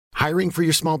Hiring for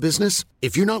your small business?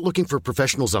 If you're not looking for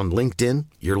professionals on LinkedIn,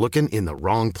 you're looking in the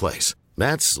wrong place.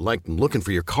 That's like looking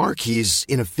for your car keys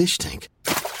in a fish tank.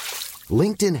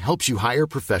 LinkedIn helps you hire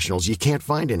professionals you can't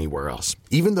find anywhere else,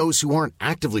 even those who aren't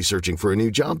actively searching for a new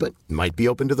job but might be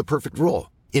open to the perfect role.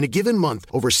 In a given month,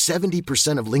 over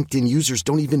 70% of LinkedIn users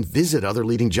don't even visit other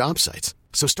leading job sites.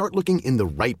 So start looking in the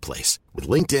right place. With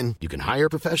LinkedIn, you can hire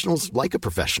professionals like a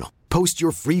professional. Post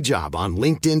your free job on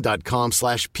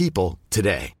linkedin.com/people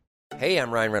today. Hey,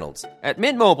 I'm Ryan Reynolds. At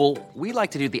Mint Mobile, we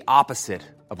like to do the opposite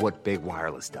of what Big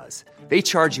Wireless does. They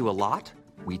charge you a lot,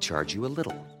 we charge you a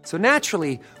little. So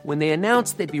naturally, when they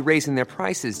announced they'd be raising their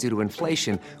prices due to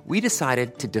inflation, we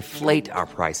decided to deflate our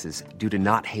prices due to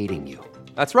not hating you.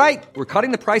 That's right. We're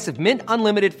cutting the price of Mint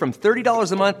Unlimited from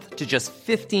 $30 a month to just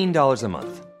 $15 a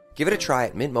month. Give it a try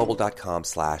at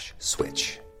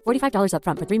mintmobile.com/switch. $45 up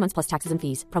front for 3 months plus taxes and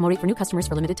fees. Promo rate for new customers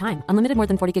for limited time. Unlimited more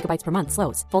than 40 gigabytes per month.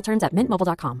 Slows full terms at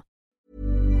mintmobile.com.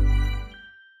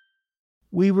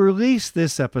 We release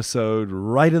this episode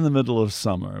right in the middle of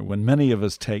summer when many of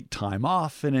us take time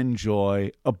off and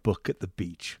enjoy a book at the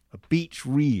beach. A beach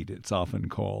read, it's often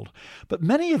called. But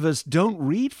many of us don't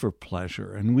read for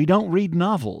pleasure, and we don't read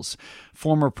novels.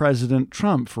 Former President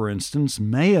Trump, for instance,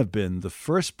 may have been the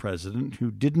first president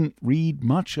who didn't read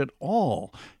much at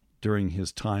all during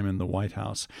his time in the White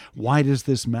House. Why does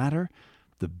this matter?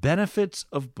 The benefits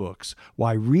of books,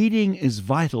 why reading is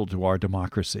vital to our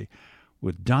democracy,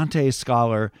 with Dante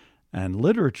scholar and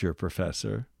literature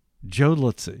professor Joe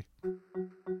Lutzy.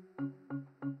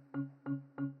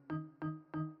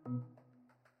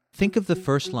 Think of the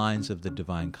first lines of the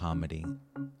Divine Comedy.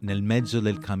 Nel mezzo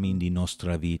del cammin di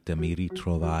nostra vita mi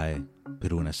ritrovai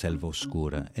per una selva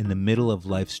oscura. In the middle of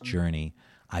life's journey,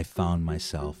 I found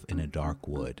myself in a dark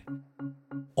wood.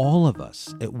 All of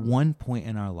us, at one point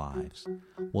in our lives,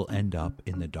 will end up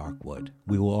in the dark wood.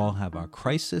 We will all have our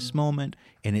crisis moment,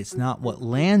 and it's not what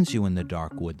lands you in the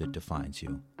dark wood that defines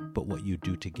you, but what you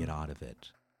do to get out of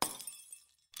it.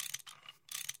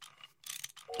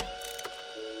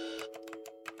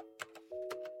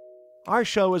 Our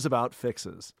show is about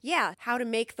fixes. Yeah, how to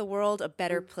make the world a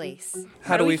better place.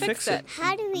 How do we fix it?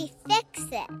 How do we fix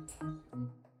it?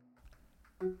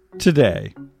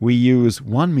 Today, we use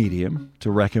one medium to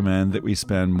recommend that we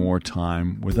spend more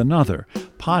time with another.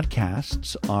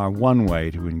 Podcasts are one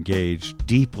way to engage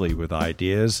deeply with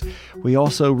ideas. We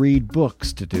also read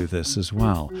books to do this as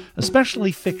well,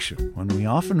 especially fiction, when we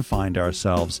often find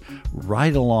ourselves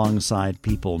right alongside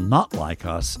people not like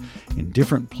us in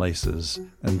different places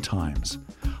and times.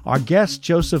 Our guest,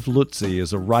 Joseph Lutzy,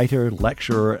 is a writer,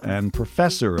 lecturer, and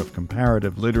professor of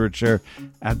comparative literature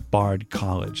at Bard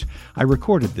College. I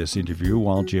recorded this interview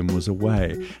while Jim was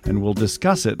away, and we'll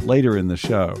discuss it later in the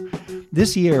show.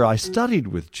 This year, I studied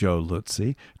with Joe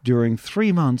Lutzy during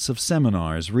 3 months of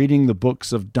seminars reading the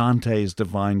books of Dante's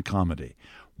Divine Comedy.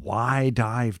 Why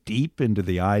dive deep into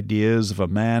the ideas of a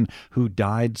man who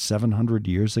died 700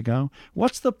 years ago?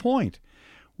 What's the point?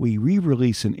 We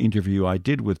re-release an interview I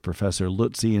did with Professor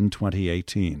Lutzy in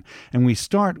 2018, and we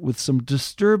start with some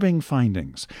disturbing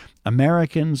findings.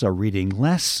 Americans are reading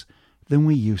less than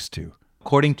we used to.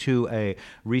 According to a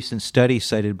recent study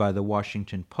cited by the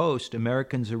Washington Post,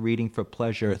 Americans are reading for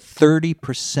pleasure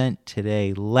 30%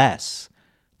 today less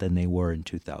than they were in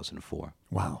 2004.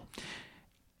 Wow.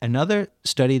 Another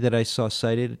study that I saw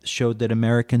cited showed that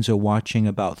Americans are watching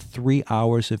about 3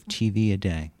 hours of TV a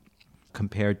day,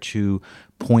 compared to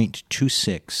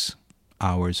 0.26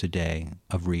 hours a day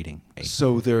of reading.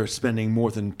 So they're spending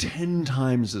more than 10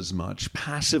 times as much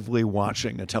passively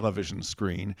watching a television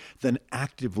screen than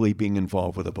actively being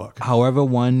involved with a book. However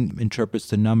one interprets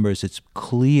the numbers, it's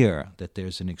clear that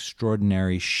there's an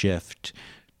extraordinary shift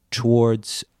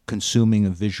towards consuming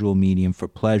a visual medium for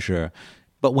pleasure.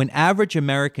 But when average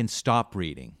Americans stop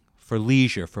reading for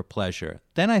leisure, for pleasure,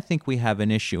 then I think we have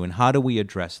an issue. And how do we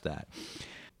address that?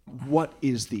 What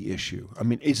is the issue? I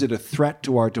mean, is it a threat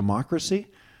to our democracy?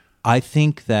 I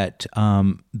think that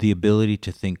the ability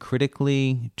to think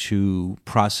critically, to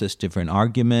process different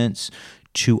arguments,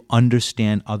 to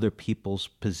understand other people's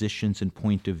positions and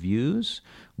point of views,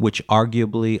 which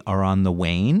arguably are on the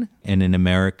wane, and in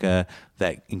America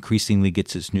that increasingly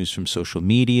gets its news from social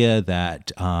media,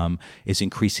 that is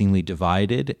increasingly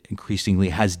divided, increasingly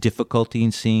has difficulty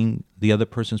in seeing the other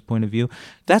person's point of view.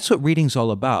 That's what reading's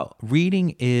all about.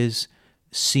 Reading is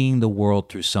seeing the world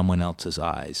through someone else's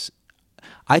eyes.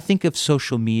 I think of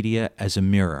social media as a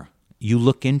mirror. You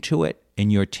look into it, and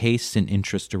your tastes and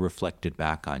interests are reflected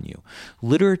back on you.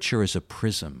 Literature is a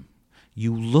prism.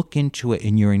 You look into it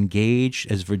and you're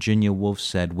engaged, as Virginia Woolf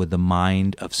said, with the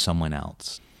mind of someone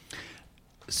else.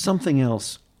 Something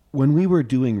else When we were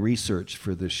doing research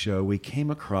for this show, we came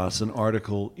across an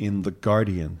article in The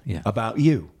Guardian about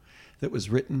you that was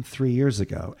written 3 years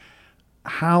ago.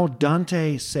 How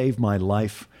Dante saved my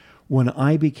life when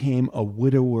I became a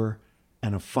widower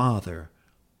and a father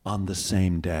on the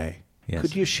same day. Yes.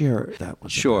 Could you share that with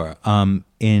us? Sure.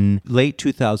 In late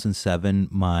 2007,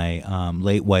 my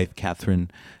late wife, Catherine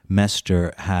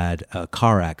Mester, had a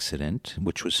car accident,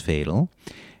 which was fatal,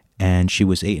 and she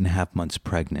was 8.5 months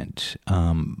pregnant.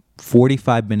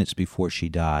 45 minutes before she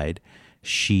died,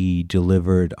 she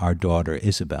delivered our daughter,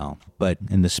 Isabel. But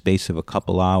in the space of a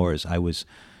couple hours, I was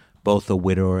both a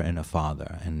widower and a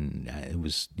father. And it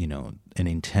was, an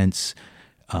intense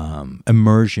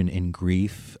immersion in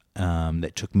grief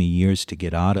that took me years to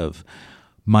get out of.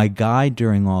 My guide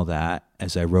during all that,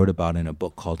 as I wrote about in a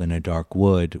book called In a Dark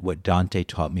Wood, what Dante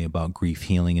taught me about grief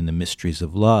healing and the mysteries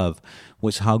of love,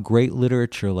 was how great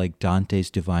literature like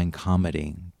Dante's Divine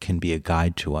Comedy can be a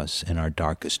guide to us in our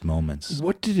darkest moments.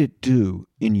 What did it do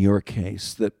in your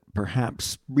case that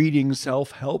perhaps reading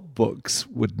self-help books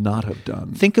would not have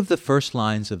done? Think of the first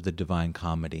lines of the Divine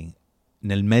Comedy.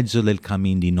 Nel mezzo del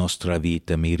cammin di nostra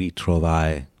vita mi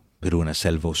ritrovai per una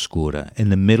selva oscura. In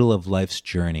the middle of life's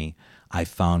journey, I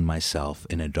found myself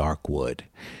in a dark wood.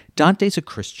 Dante's a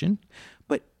Christian,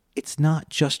 but it's not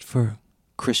just for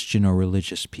Christian or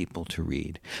religious people to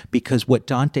read, because what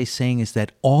Dante's saying is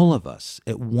that all of us,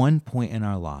 at one point in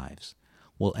our lives,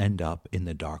 will end up in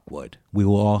the dark wood. We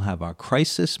will all have our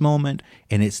crisis moment,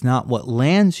 and it's not what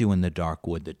lands you in the dark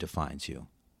wood that defines you,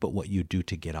 but what you do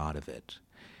to get out of it.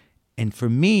 And for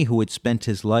me, who had spent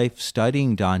his life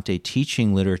studying Dante,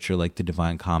 teaching literature like the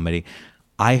Divine Comedy,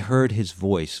 I heard his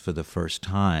voice for the first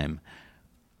time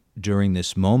during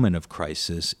this moment of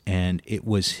crisis, and it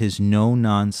was his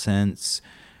no-nonsense.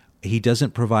 He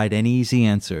doesn't provide any easy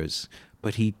answers,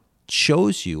 but he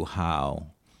shows you how,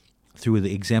 through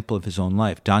the example of his own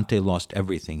life, Dante lost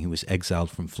everything. He was exiled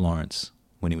from Florence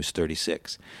when he was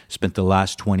 36, spent the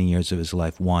last 20 years of his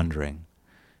life wandering.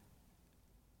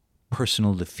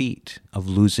 Personal defeat of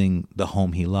losing the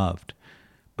home he loved.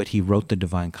 But he wrote the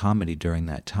Divine Comedy during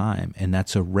that time, and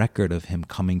that's a record of him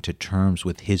coming to terms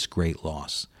with his great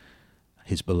loss,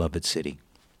 his beloved city.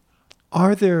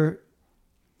 Are there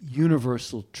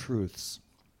universal truths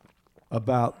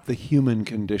about the human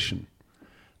condition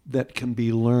that can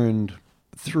be learned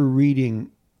through reading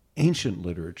ancient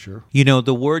literature?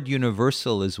 The word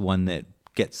universal is one that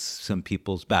gets some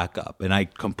people's back up, and I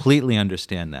completely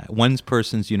understand that. One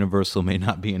person's universal may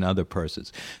not be another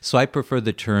person's. So I prefer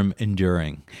the term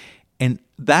enduring. And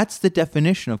that's the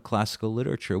definition of classical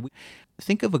literature.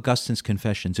 Think of Augustine's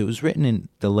Confessions. It was written in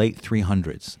the late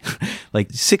 300s, like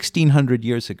 1600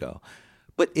 years ago.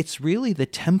 But it's really the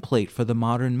template for the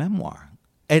modern memoir.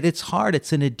 At its heart,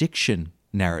 it's an addiction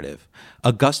narrative.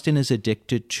 Augustine is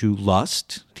addicted to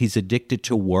lust. He's addicted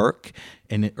to work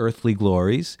and earthly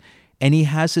glories. And he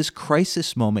has this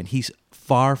crisis moment. He's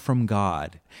far from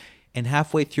God. And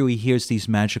halfway through, he hears these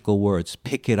magical words,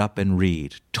 pick it up and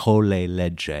read, tolle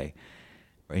legge.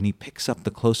 And he picks up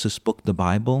the closest book, the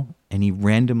Bible, and he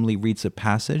randomly reads a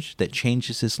passage that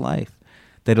changes his life,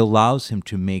 that allows him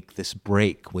to make this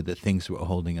break with the things that were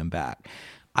holding him back.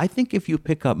 I think if you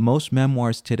pick up most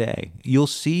memoirs today, you'll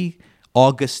see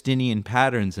Augustinian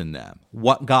patterns in them.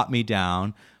 What got me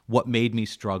down? What made me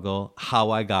struggle,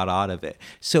 how I got out of it.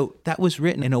 So that was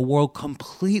written in a world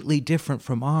completely different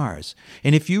from ours.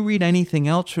 And if you read anything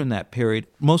else from that period,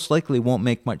 most likely won't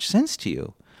make much sense to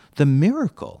you. The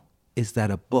miracle is that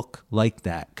a book like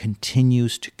that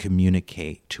continues to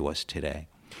communicate to us today.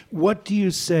 What do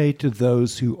you say to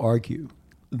those who argue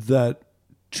that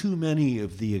too many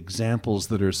of the examples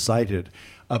that are cited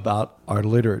about our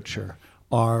literature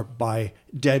are by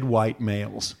dead white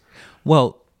males?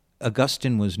 Well,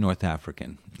 Augustine was North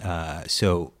African,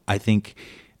 so I think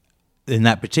in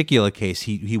that particular case,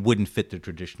 he wouldn't fit the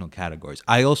traditional categories.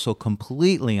 I also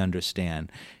completely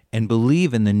understand and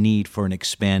believe in the need for an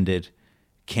expanded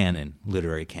canon,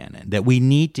 literary canon, that we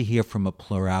need to hear from a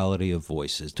plurality of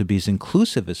voices to be as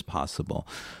inclusive as possible.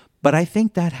 But I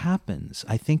think that happens.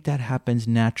 I think that happens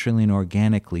naturally and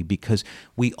organically because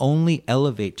we only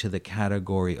elevate to the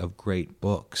category of great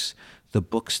books, the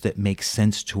books that make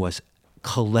sense to us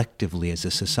collectively as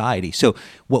a society. So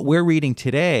what we're reading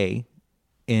today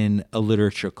in a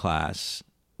literature class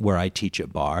where I teach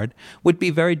at Bard would be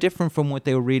very different from what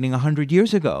they were reading 100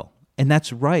 years ago. And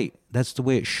that's right. That's the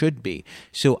way it should be.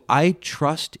 So I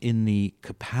trust in the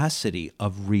capacity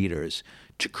of readers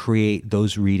to create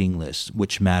those reading lists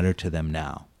which matter to them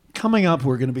now. Coming up,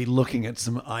 we're going to be looking at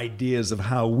some ideas of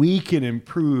how we can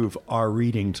improve our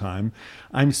reading time.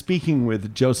 I'm speaking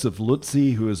with Joseph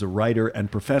Lutze, who is a writer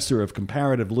and professor of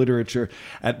comparative literature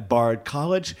at Bard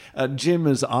College. Jim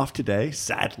is off today,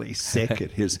 sadly sick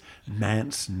at his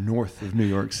manse north of New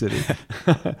York City.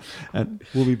 And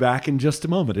we'll be back in just a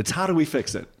moment. It's How Do We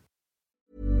Fix It?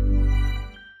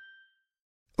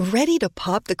 Ready to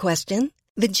pop the question?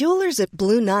 The jewelers at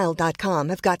BlueNile.com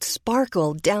have got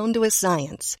sparkle down to a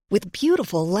science with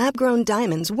beautiful lab-grown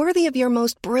diamonds worthy of your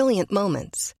most brilliant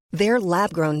moments. Their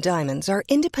lab-grown diamonds are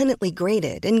independently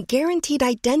graded and guaranteed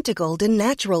identical to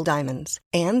natural diamonds,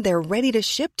 and they're ready to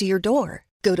ship to your door.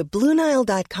 Go to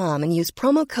BlueNile.com and use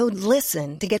promo code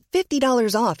LISTEN to get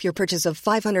 $50 off your purchase of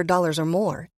 $500 or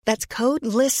more. That's code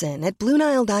LISTEN at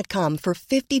BlueNile.com for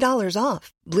 $50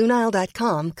 off.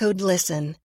 BlueNile.com, code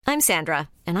LISTEN. I'm Sandra,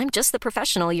 and I'm just the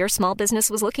professional your small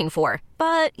business was looking for.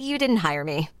 But you didn't hire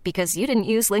me because you didn't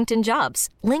use LinkedIn Jobs.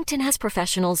 LinkedIn has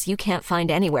professionals you can't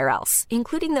find anywhere else,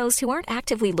 including those who aren't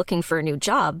actively looking for a new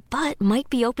job, but might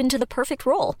be open to the perfect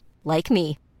role, like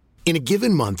me. In a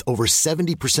given month, over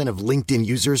 70% of LinkedIn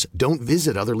users don't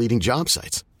visit other leading job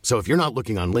sites. So if you're not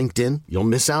looking on LinkedIn, you'll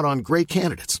miss out on great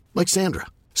candidates like Sandra.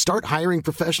 Start hiring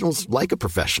professionals like a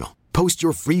professional. Post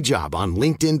your free job on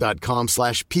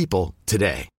linkedin.com/people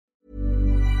today.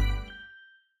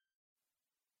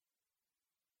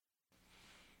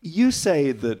 You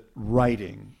say that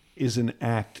writing is an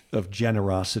act of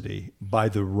generosity by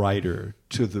the writer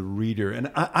to the reader.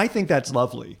 And I think that's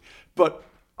lovely. But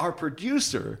our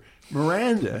producer,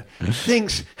 Miranda,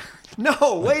 thinks,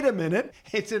 no, wait a minute.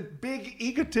 It's a big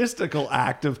egotistical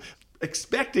act of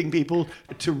expecting people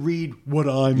to read what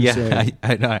I'm saying.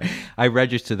 I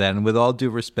register that. And with all due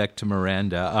respect to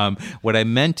Miranda, what I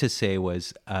meant to say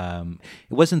was it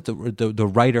wasn't the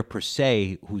writer per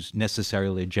se who's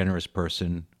necessarily a generous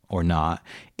person or not.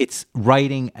 It's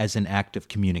writing as an act of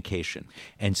communication.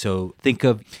 And so think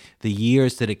of the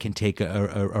years that it can take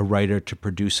a writer to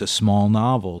produce a small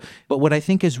novel. But what I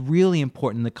think is really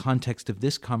important in the context of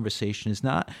this conversation is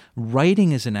not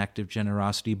writing as an act of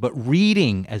generosity, but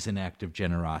reading as an act of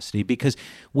generosity. Because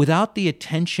without the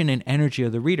attention and energy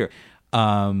of the reader,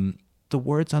 the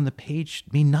words on the page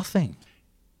mean nothing.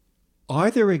 Are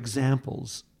there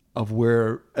examples of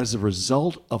where, as a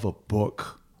result of a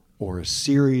book or a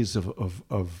series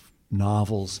of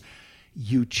novels,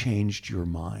 you changed your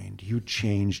mind, you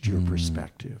changed your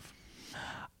perspective?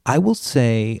 I will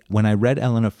say, when I read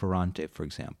Elena Ferrante, for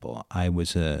example, I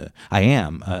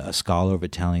am a scholar of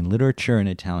Italian literature and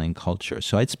Italian culture.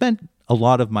 So I'd spent a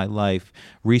lot of my life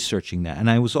researching that. And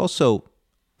I was also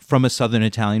from a Southern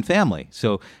Italian family,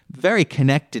 so very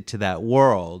connected to that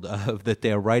world that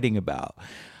they're writing about.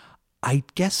 I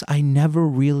guess I never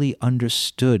really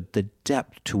understood the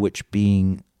depth to which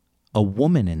being a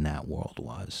woman in that world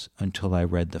was until I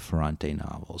read the Ferrante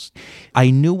novels. I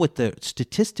knew what the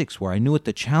statistics were. I knew what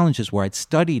the challenges were. I'd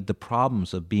studied the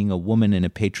problems of being a woman in a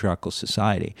patriarchal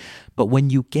society. But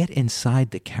when you get inside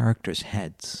the characters'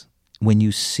 heads, when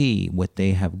you see what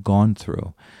they have gone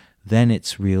through, then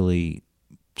it's really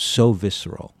so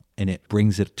visceral. And it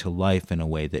brings it to life in a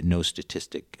way that no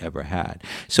statistic ever had.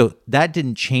 So that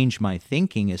didn't change my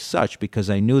thinking as such, because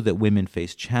I knew that women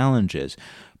face challenges.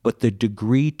 But the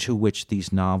degree to which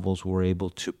these novels were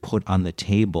able to put on the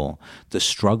table the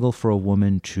struggle for a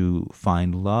woman to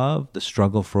find love, the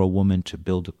struggle for a woman to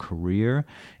build a career,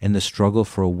 and the struggle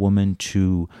for a woman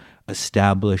to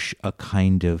establish a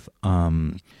kind of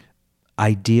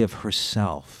idea of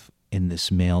herself in this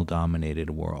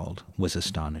male-dominated world was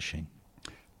astonishing.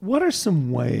 What are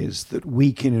some ways that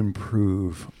we can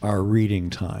improve our reading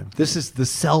time? This is the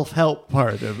self-help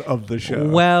part of the show.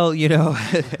 Well,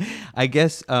 I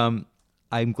guess I'm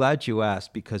glad you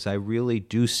asked, because I really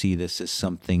do see this as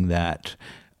something that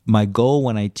my goal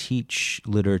when I teach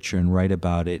literature and write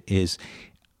about it is,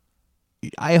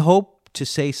 I hope to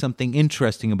say something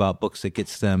interesting about books that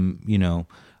gets them,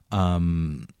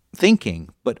 thinking.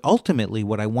 But ultimately,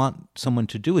 what I want someone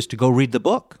to do is to go read the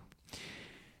book.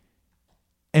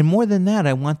 And more than that,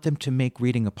 I want them to make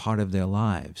reading a part of their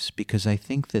lives, because I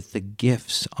think that the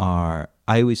gifts I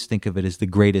always think of it as the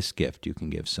greatest gift you can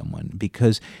give someone,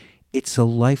 because it's a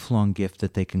lifelong gift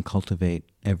that they can cultivate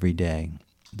every day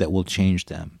that will change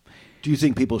them. Do you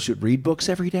think people should read books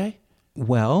every day?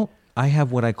 Well, I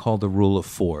have what I call the rule of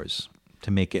fours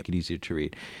to make it easier to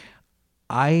read.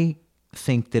 I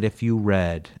think that if you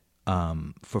read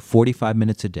for 45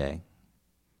 minutes a day,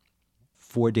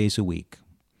 4 days a week,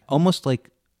 almost like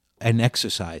an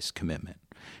exercise commitment.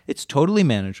 It's totally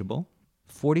manageable.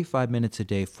 45 minutes a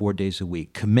day, 4 days a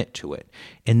week. Commit to it.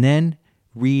 And then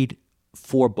read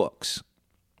 4 books.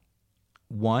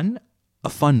 One, a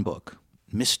fun book,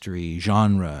 mystery,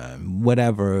 genre,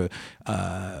 whatever,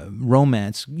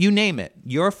 romance, you name it,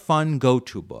 your fun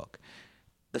go-to book.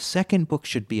 The second book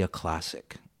should be a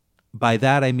classic. By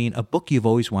that, I mean a book you've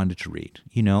always wanted to read.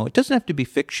 You know, it doesn't have to be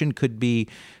fiction, could be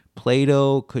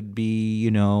Plato, could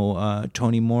be,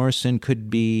 Toni Morrison, could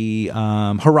be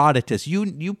Herodotus.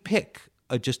 You pick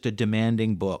just a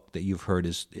demanding book that you've heard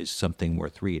is something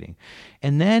worth reading.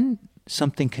 And then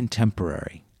something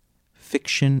contemporary,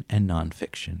 fiction and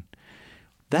nonfiction.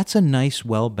 That's a nice,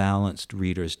 well-balanced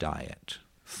reader's diet.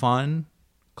 Fun,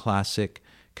 classic,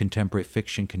 contemporary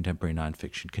fiction, contemporary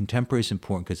nonfiction. Contemporary is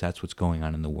important because that's what's going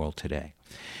on in the world today.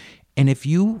 And if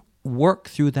you work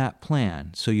through that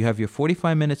plan, so you have your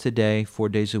 45 minutes a day, 4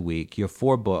 days a week, your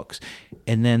 4 books,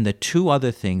 and then the 2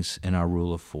 other things in our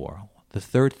rule of 4. The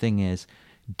third thing is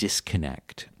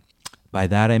disconnect. By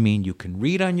that I mean you can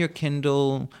read on your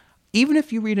Kindle. Even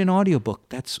if you read an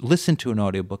audiobook, listen to an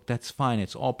audiobook, that's fine.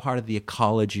 It's all part of the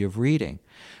ecology of reading.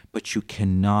 But you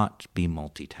cannot be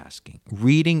multitasking.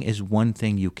 Reading is one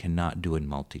thing you cannot do in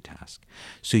multitask.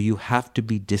 So you have to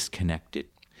be disconnected.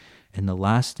 And the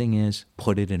last thing is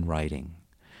put it in writing.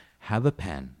 Have a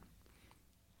pen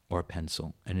or a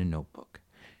pencil and a notebook.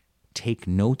 Take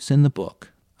notes in the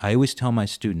book. I always tell my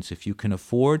students, if you can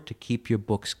afford to keep your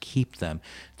books, keep them.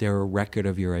 They're a record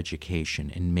of your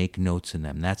education, and make notes in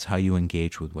them. That's how you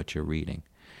engage with what you're reading.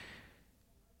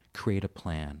 Create a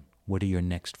plan. What are your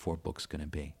next 4 books going to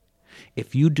be?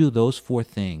 If you do those 4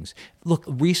 things, look,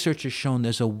 research has shown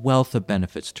there's a wealth of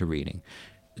benefits to reading.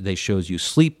 They shows you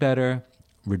sleep better,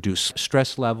 reduce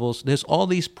stress levels. There's all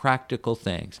these practical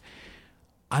things.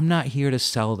 I'm not here to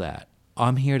sell that.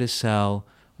 I'm here to sell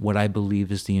what I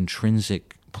believe is the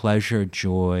intrinsic pleasure,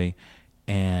 joy,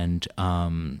 and,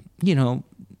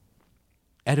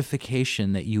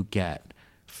 edification that you get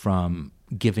from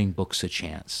giving books a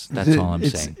chance. That's all I'm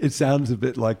saying. It sounds a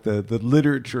bit like the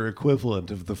literature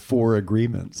equivalent of the 4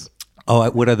 agreements. Oh,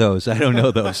 what are those? I don't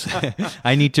know those.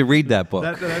 I need to read that book.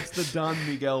 That's the Don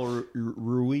Miguel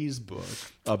Ruiz book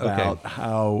about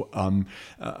how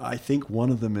I think one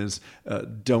of them is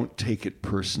don't take it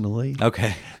personally.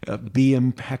 Okay. Be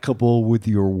impeccable with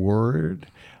your word.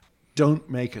 Don't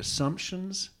make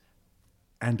assumptions,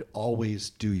 and always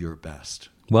do your best.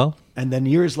 Well, and then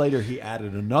years later, he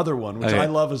added another one, which I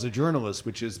love as a journalist,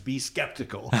 which is be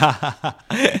skeptical.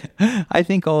 I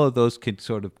think all of those could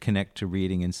sort of connect to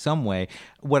reading in some way.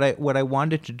 What I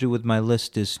wanted to do with my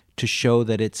list is to show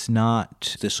that it's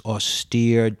not this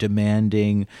austere,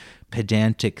 demanding,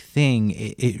 pedantic thing.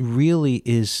 It really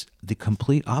is the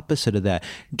complete opposite of that.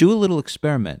 Do a little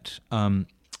experiment.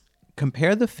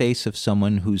 Compare the face of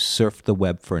someone who's surfed the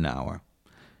web for an hour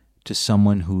to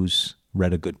someone who's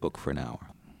read a good book for an hour.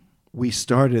 We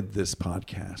started this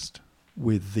podcast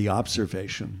with the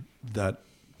observation that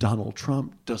Donald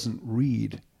Trump doesn't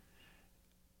read.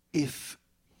 If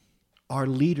our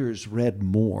leaders read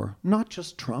more, not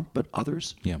just Trump, but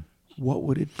others, what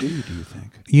would it do you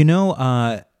think?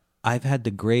 I've had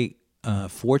the great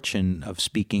fortune of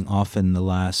speaking often the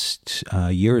last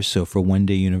year or so for One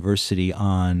Day University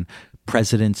on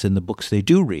presidents and the books they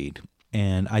do read.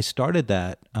 And I started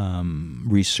that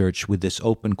research with this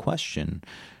open question.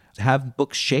 Have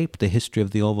books shaped the history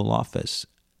of the Oval Office?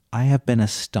 I have been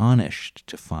astonished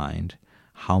to find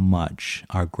how much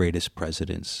our greatest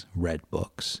presidents read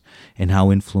books and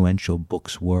how influential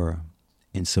books were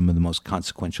in some of the most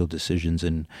consequential decisions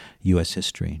in U.S.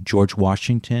 history. George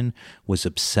Washington was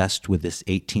obsessed with this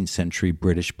 18th century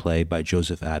British play by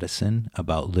Joseph Addison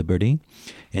about liberty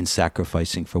and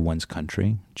sacrificing for one's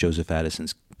country, Joseph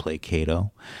Addison's play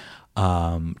Cato.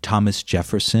 Thomas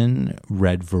Jefferson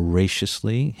read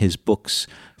voraciously. His books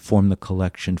form the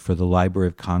collection for the Library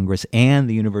of Congress and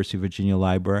the University of Virginia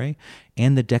Library,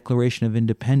 and the Declaration of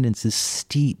Independence is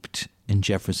steeped in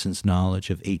Jefferson's knowledge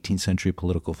of 18th century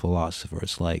political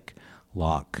philosophers like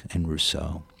Locke and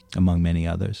Rousseau, among many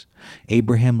others.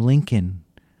 Abraham Lincoln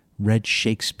read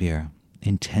Shakespeare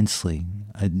intensely,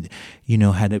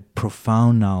 had a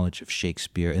profound knowledge of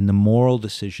Shakespeare and the moral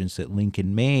decisions that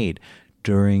Lincoln made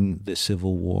during the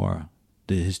Civil War,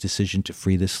 his decision to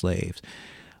free the slaves.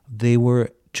 They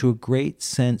were, to a great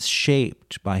sense,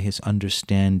 shaped by his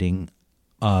understanding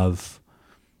of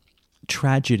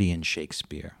tragedy in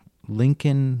Shakespeare.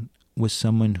 Lincoln was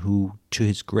someone who, to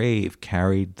his grave,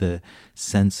 carried the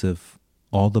sense of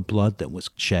all the blood that was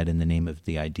shed in the name of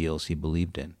the ideals he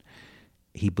believed in.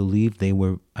 He believed they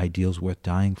were ideals worth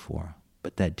dying for,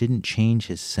 but that didn't change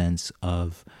his sense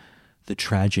of the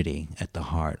tragedy at the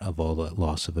heart of all the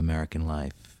loss of American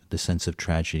life, the sense of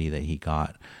tragedy that he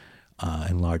got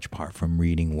in large part from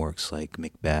reading works like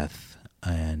Macbeth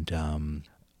and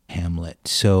Hamlet.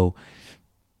 So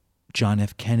John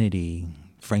F. Kennedy,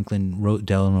 Franklin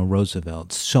Delano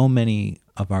Roosevelt, so many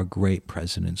of our great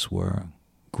presidents were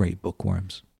great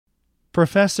bookworms.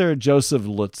 Professor Joseph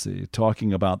Lutze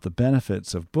talking about the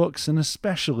benefits of books and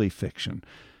especially fiction.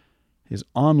 His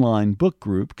online book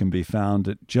group can be found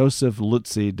at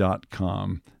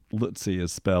josephLutze.com. Lutze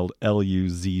is spelled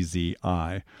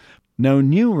L-U-Z-Z-I. No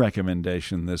new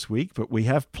recommendation this week, but we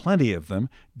have plenty of them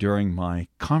during my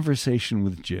conversation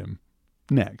with Jim.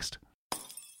 Next.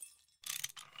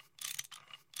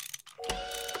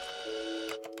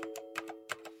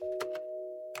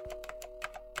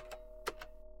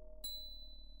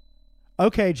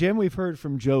 Okay, Jim, we've heard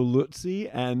from Joe Lutze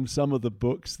and some of the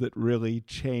books that really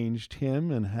changed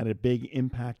him and had a big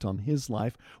impact on his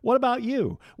life. What about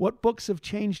you? What books have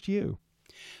changed you?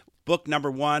 Book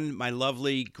number one, my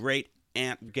lovely great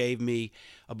aunt gave me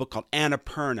a book called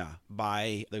Annapurna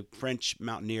by the French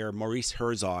mountaineer Maurice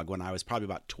Herzog when I was probably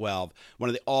about 12. One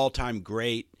of the all-time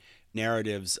great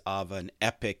narratives of an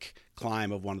epic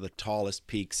climb of one of the tallest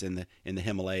peaks in the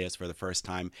Himalayas for the first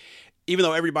time. Even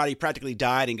though everybody practically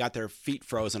died and got their feet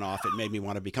frozen off, it made me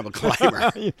want to become a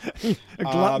climber. A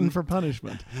glutton for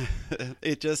punishment.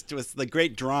 It just was the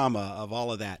great drama of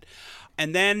all of that.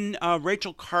 And then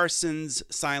Rachel Carson's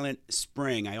Silent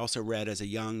Spring, I also read as a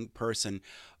young person.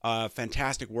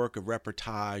 Fantastic work of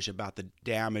reportage about the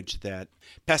damage that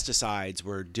pesticides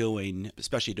were doing,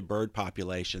 especially to bird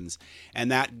populations.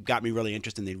 And that got me really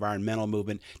interested in the environmental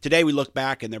movement. Today we look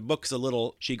back and their book's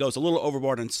she goes a little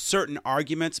overboard on certain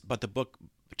arguments, but the book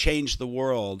changed the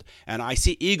world. And I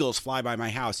see eagles fly by my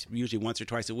house usually once or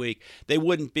twice a week. They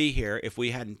wouldn't be here if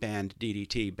we hadn't banned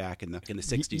DDT back in the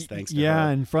 60s, thanks to her. Yeah,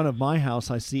 in front of my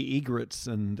house I see egrets,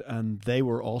 and they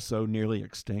were also nearly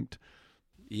extinct.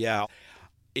 Yeah.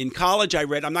 In college,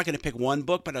 I'm not going to pick one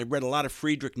book, but I read a lot of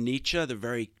Friedrich Nietzsche, the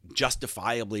very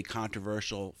justifiably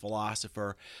controversial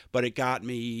philosopher. But it got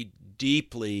me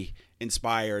deeply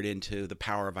inspired into the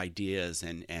power of ideas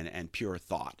and pure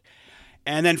thought.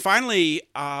 And then finally,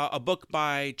 a book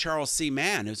by Charles C.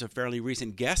 Mann, who's a fairly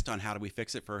recent guest on How Do We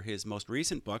Fix It for his most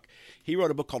recent book. He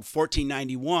wrote a book called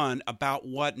 1491 about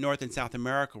what North and South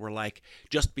America were like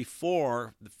just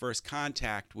before the first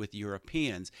contact with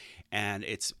Europeans. And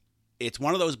it's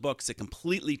one of those books that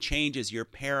completely changes your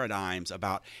paradigms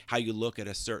about how you look at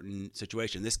a certain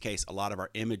situation. In this case, a lot of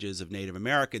our images of Native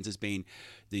Americans as being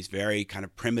these very kind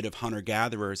of primitive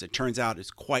hunter-gatherers, it turns out is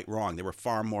quite wrong. They were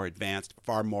far more advanced,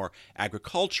 far more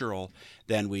agricultural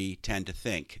than we tend to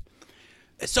think.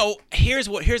 So here's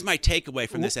my takeaway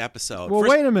from this episode. Well,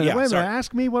 wait a minute.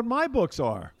 Ask me what my books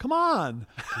are. Come on.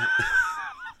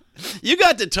 You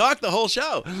got to talk the whole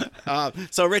show.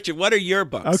 So, Richard, what are your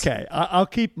books? Okay, I'll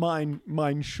keep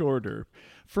mine shorter.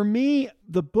 For me,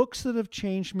 the books that have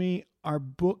changed me are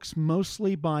books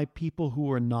mostly by people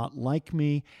who are not like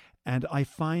me, and I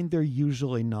find they're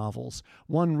usually novels.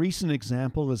 One recent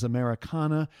example is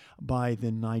Americana by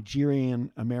the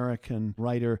Nigerian-American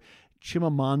writer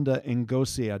Chimamanda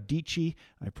Ngozi Adichie.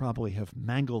 I probably have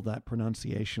mangled that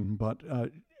pronunciation, but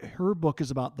her book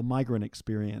is about the migrant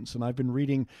experience, and I've been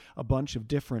reading a bunch of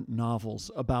different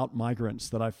novels about migrants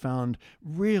that I've found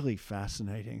really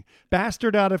fascinating.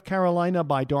 Bastard Out of Carolina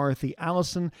by Dorothy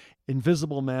Allison,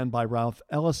 Invisible Man by Ralph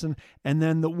Ellison, and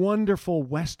then the wonderful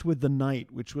West with the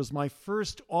Night, which was my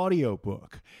first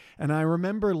audiobook. And I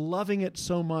remember loving it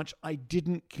so much I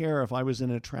didn't care if I was in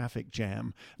a traffic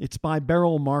jam. It's by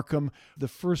Beryl Markham, the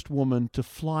first woman to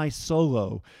fly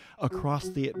solo across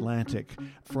the Atlantic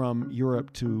from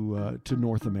Europe to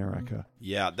North America.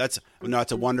 Yeah, it's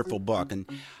a wonderful book, and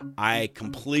I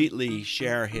completely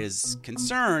share his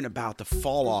concern about the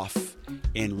fall off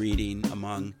in reading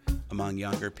among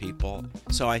younger people.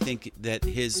 So I think that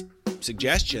his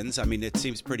suggestions, it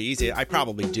seems pretty easy. I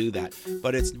probably do that,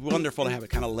 but it's wonderful to have it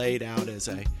kind of laid out as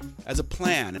a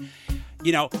plan.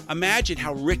 Imagine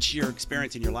how rich your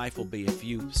experience in your life will be if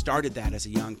you started that as a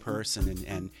young person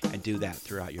and do that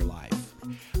throughout your life.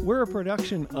 We're a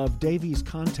production of Davies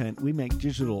Content. We make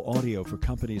digital audio for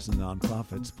companies and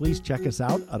nonprofits. Please check us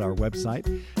out at our website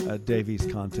at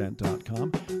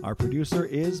daviescontent.com. Our producer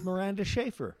is Miranda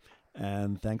Schaefer.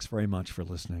 And thanks very much for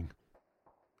listening.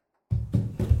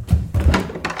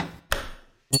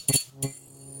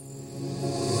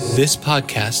 This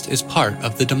podcast is part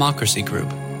of the Democracy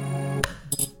Group.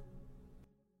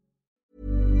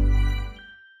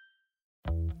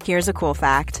 Here's a cool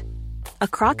fact. A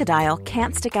crocodile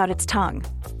can't stick out its tongue.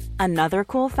 Another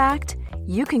cool fact,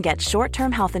 you can get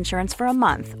short-term health insurance for a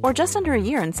month or just under a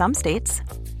year in some states.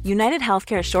 United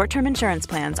Healthcare short-term insurance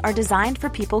plans are designed for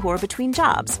people who are between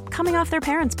jobs, coming off their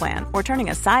parents' plan, or turning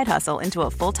a side hustle into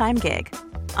a full-time gig.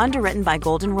 Underwritten by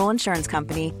Golden Rule Insurance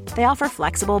Company, they offer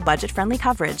flexible, budget-friendly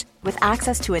coverage with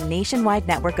access to a nationwide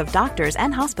network of doctors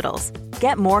and hospitals.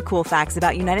 Get more cool facts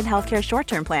about United Healthcare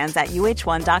short-term plans at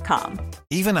uh1.com.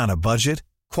 Even on a budget,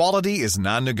 quality is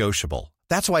non-negotiable.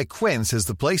 That's why Quince is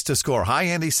the place to score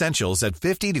high-end essentials at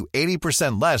 50 to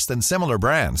 80% less than similar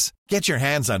brands. Get your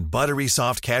hands on buttery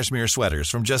soft cashmere sweaters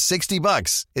from just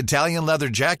 $60, Italian leather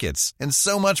jackets, and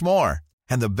so much more.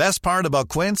 And the best part about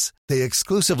Quince, they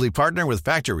exclusively partner with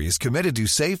factories committed to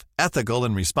safe, ethical,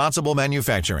 and responsible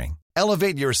manufacturing.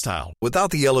 Elevate your style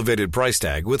without the elevated price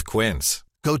tag with Quince.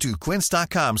 Go to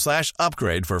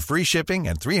quince.com/upgrade for free shipping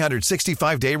and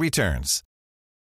 365-day returns.